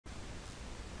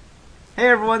Hey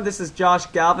everyone, this is Josh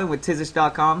Galvin with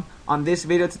Tizish.com. On this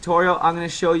video tutorial, I'm going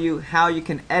to show you how you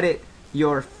can edit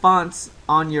your fonts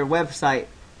on your website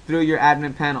through your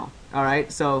admin panel.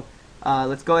 Alright, so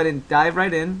let's go ahead and dive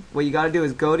right in. What you got to do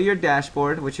is go to your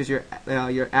dashboard, which is your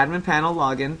admin panel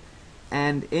login,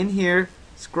 and in here,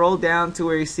 scroll down to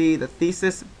where you see the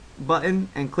thesis button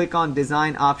and click on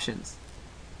Design Options.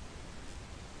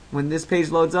 When this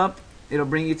page loads up, it'll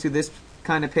bring you to this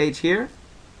kind of page here.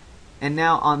 And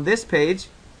now on this page,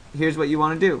 here's what you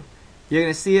want to do. You're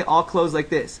going to see it all closed like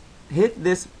this. Hit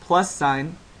this plus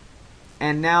sign,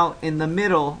 and now in the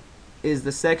middle is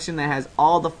the section that has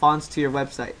all the fonts to your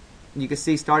website. You can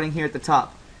see starting here at the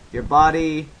top, your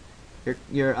body,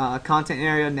 your content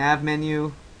area, nav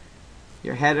menu,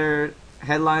 your header,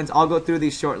 headlines. I'll go through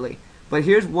these shortly. But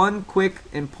here's one quick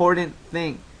important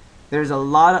thing. There's a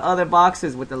lot of other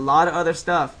boxes with a lot of other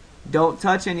stuff. Don't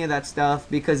touch any of that stuff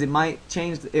because it might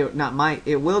change,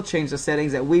 it will change the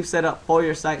settings that we've set up for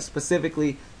your site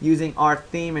specifically using our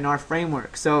theme and our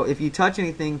framework. So if you touch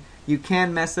anything, you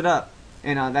can mess it up,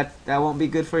 and that won't be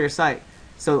good for your site.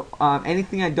 So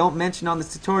anything I don't mention on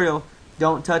this tutorial,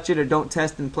 don't touch it or don't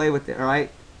test and play with it, alright?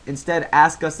 Instead,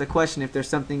 ask us a question if there's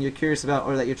something you're curious about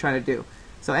or that you're trying to do.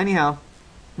 So anyhow,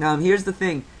 here's the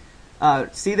thing.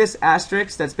 See this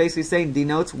asterisk that's basically saying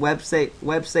denotes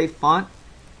website font?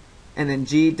 And then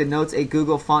G denotes a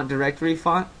Google font directory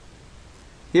font.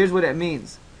 Here's what it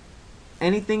means.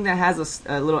 Anything that has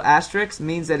a little asterisk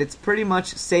means that it's pretty much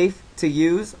safe to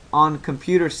use on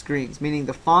computer screens, meaning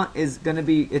the font is going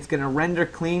to render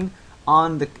clean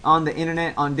on the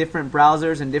internet, on different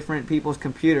browsers and different people's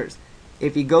computers.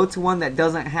 If you go to one that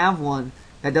doesn't have an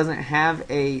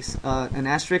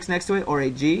asterisk next to it or a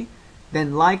G,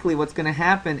 then likely what's going to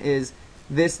happen is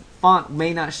this font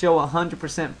may not show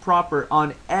 100% proper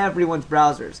on everyone's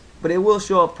browsers, but it will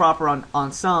show up proper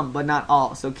on some, but not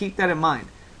all. So keep that in mind.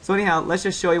 So anyhow, let's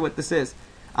just show you what this is.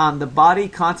 The body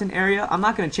content area, I'm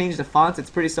not going to change the fonts. It's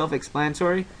pretty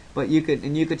self-explanatory, but you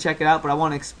could check it out. But I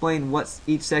want to explain what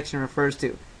each section refers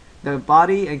to. The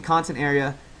body and content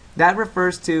area, that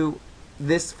refers to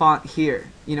this font here.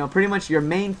 You know, pretty much your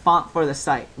main font for the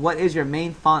site. What is your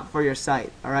main font for your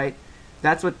site? All right.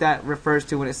 That's what that refers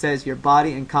to when it says your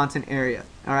body and content area.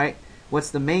 Alright? What's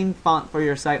the main font for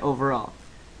your site overall?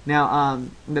 Now,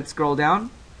 let's scroll down.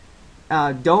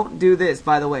 Don't do this,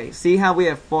 by the way. See how we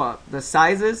have the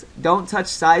sizes? Don't touch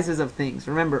sizes of things.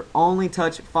 Remember, only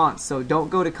touch fonts. So don't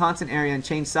go to content area and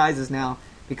change sizes now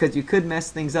because you could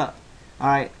mess things up.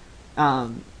 Alright?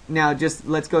 Now, just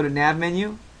let's go to nav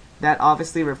menu. That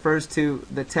obviously refers to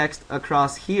the text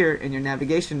across here in your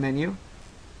navigation menu.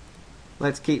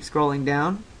 Let's keep scrolling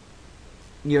down.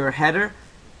 Your header.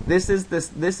 This is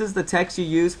the text you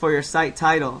use for your site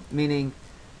title, meaning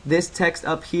this text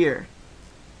up here.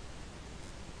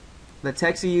 The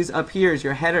text you use up here is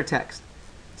your header text.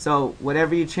 So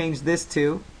whatever you change this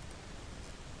to,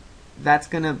 that's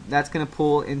gonna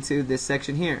pull into this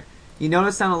section here. You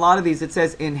notice on a lot of these it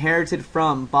says inherited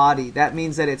from body. That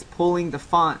means that it's pulling the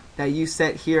font that you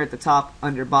set here at the top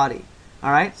under body.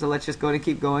 Alright, so let's just go and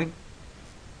keep going.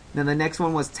 Then the next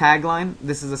one was tagline.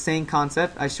 This is the same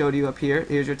concept I showed you up here.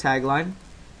 Here's your tagline.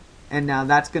 And now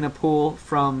that's going to pull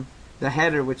from the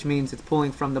header, which means it's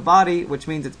pulling from the body, which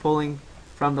means it's pulling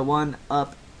from the one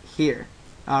up here.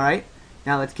 Alright?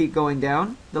 Now let's keep going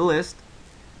down the list.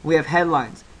 We have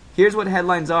headlines. Here's what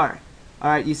headlines are.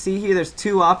 Alright, you see here there's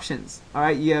two options.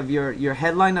 Alright, you have your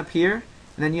headline up here,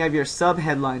 and then you have your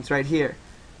sub-headlines right here.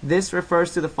 This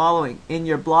refers to the following. In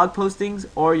your blog postings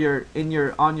or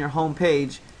on your home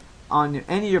page, on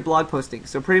any of your blog postings.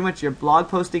 So pretty much your blog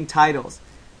posting titles.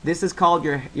 This is called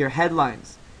your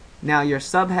headlines. Now your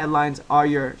sub-headlines are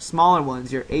your smaller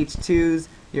ones, your H2s,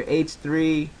 your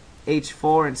H3,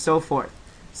 H4, and so forth.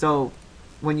 So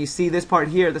when you see this part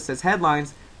here that says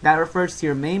headlines, that refers to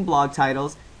your main blog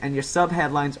titles, and your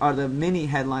sub-headlines are the mini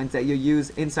headlines that you use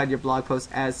inside your blog post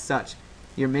as such.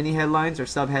 Your mini headlines or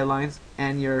sub-headlines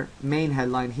and your main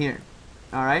headline here.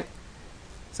 Alright?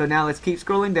 So now let's keep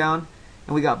scrolling down.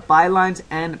 And we got bylines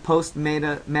and post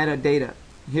metadata.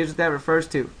 Here's what that refers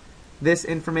to. This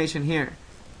information here.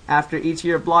 After each of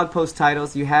your blog post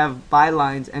titles, you have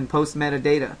bylines and post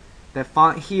metadata. The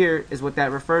font here is what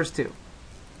that refers to.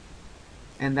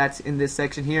 And that's in this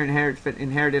section here,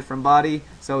 inherited from body.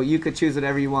 So you could choose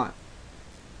whatever you want.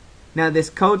 Now this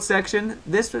code section,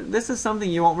 this is something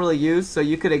you won't really use, so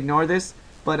you could ignore this.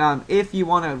 But if you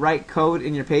want to write code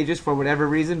in your pages for whatever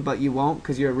reason, but you won't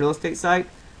because you're a real estate site,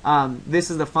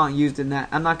 this is the font used in that.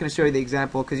 I'm not going to show you the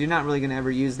example because you're not really going to ever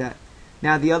use that.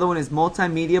 Now the other one is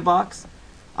multimedia box.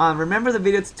 Remember the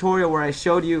video tutorial where I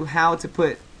showed you how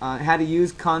to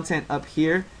use content up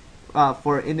here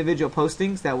for individual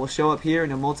postings that will show up here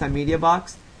in a multimedia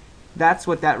box. That's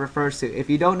what that refers to. If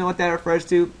you don't know what that refers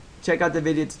to, check out the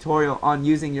video tutorial on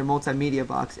using your multimedia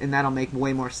box, and that'll make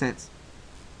way more sense.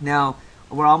 Now,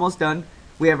 we're almost done.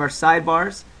 We have our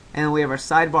sidebars, and we have our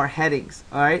sidebar headings.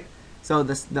 Alright? So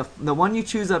the one you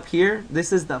choose up here,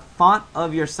 this is the font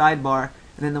of your sidebar,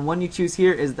 and then the one you choose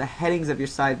here is the headings of your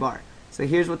sidebar. So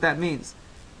here's what that means.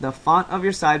 The font of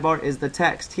your sidebar is the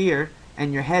text here,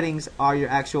 and your headings are your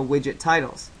actual widget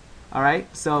titles.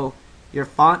 Alright? So your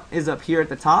font is up here at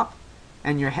the top,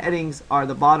 and your headings are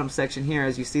the bottom section here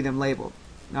as you see them labeled.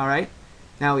 Alright?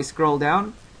 Now we scroll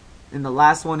down, and the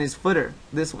last one is footer.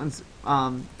 This one's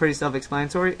pretty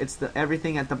self-explanatory. It's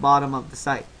everything at the bottom of the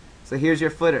site. So here's your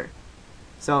footer.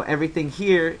 So everything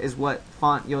here is what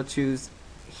font you'll choose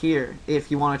here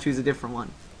if you want to choose a different one.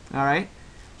 Alright?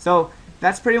 So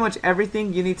that's pretty much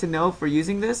everything you need to know for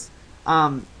using this.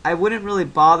 I wouldn't really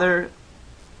bother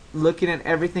looking at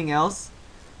everything else.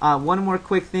 One more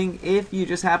quick thing, if you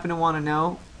just happen to want to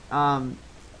know,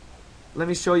 let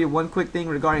me show you one quick thing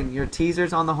regarding your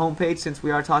teasers on the home page, since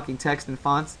we are talking text and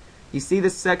fonts. You see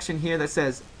this section here that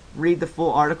says read the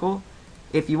full article.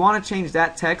 If you want to change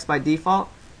that text by default,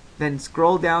 then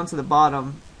scroll down to the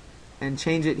bottom and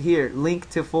change it here, link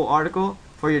to full article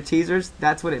for your teasers.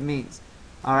 That's what it means.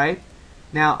 Alright?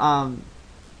 Now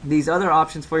these other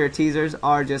options for your teasers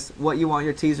are just what you want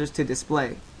your teasers to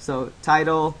display. So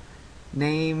title,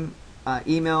 name,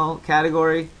 email,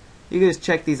 category. You can just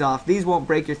check these off. These won't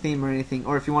break your theme or anything.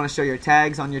 Or if you want to show your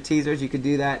tags on your teasers, you could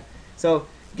do that. So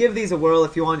give these a whirl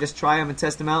if you want to just try them and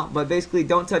test them out. But basically,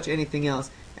 don't touch anything else.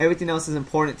 Everything else is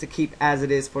important to keep as it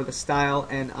is for the style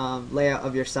and layout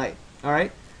of your site.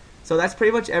 Alright? So that's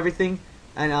pretty much everything.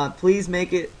 And please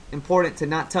make it important to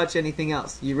not touch anything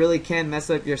else. You really can mess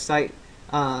up your site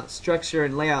structure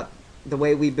and layout the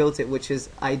way we built it, which is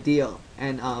ideal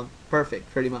and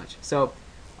perfect pretty much. So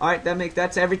alright,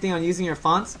 that's everything on using your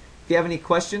fonts. If you have any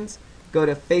questions, go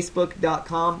to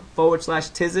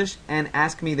facebook.com/Tizish and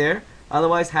ask me there.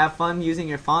 Otherwise, have fun using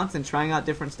your fonts and trying out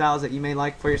different styles that you may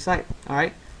like for your site.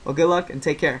 Alright, well, good luck and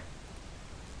take care.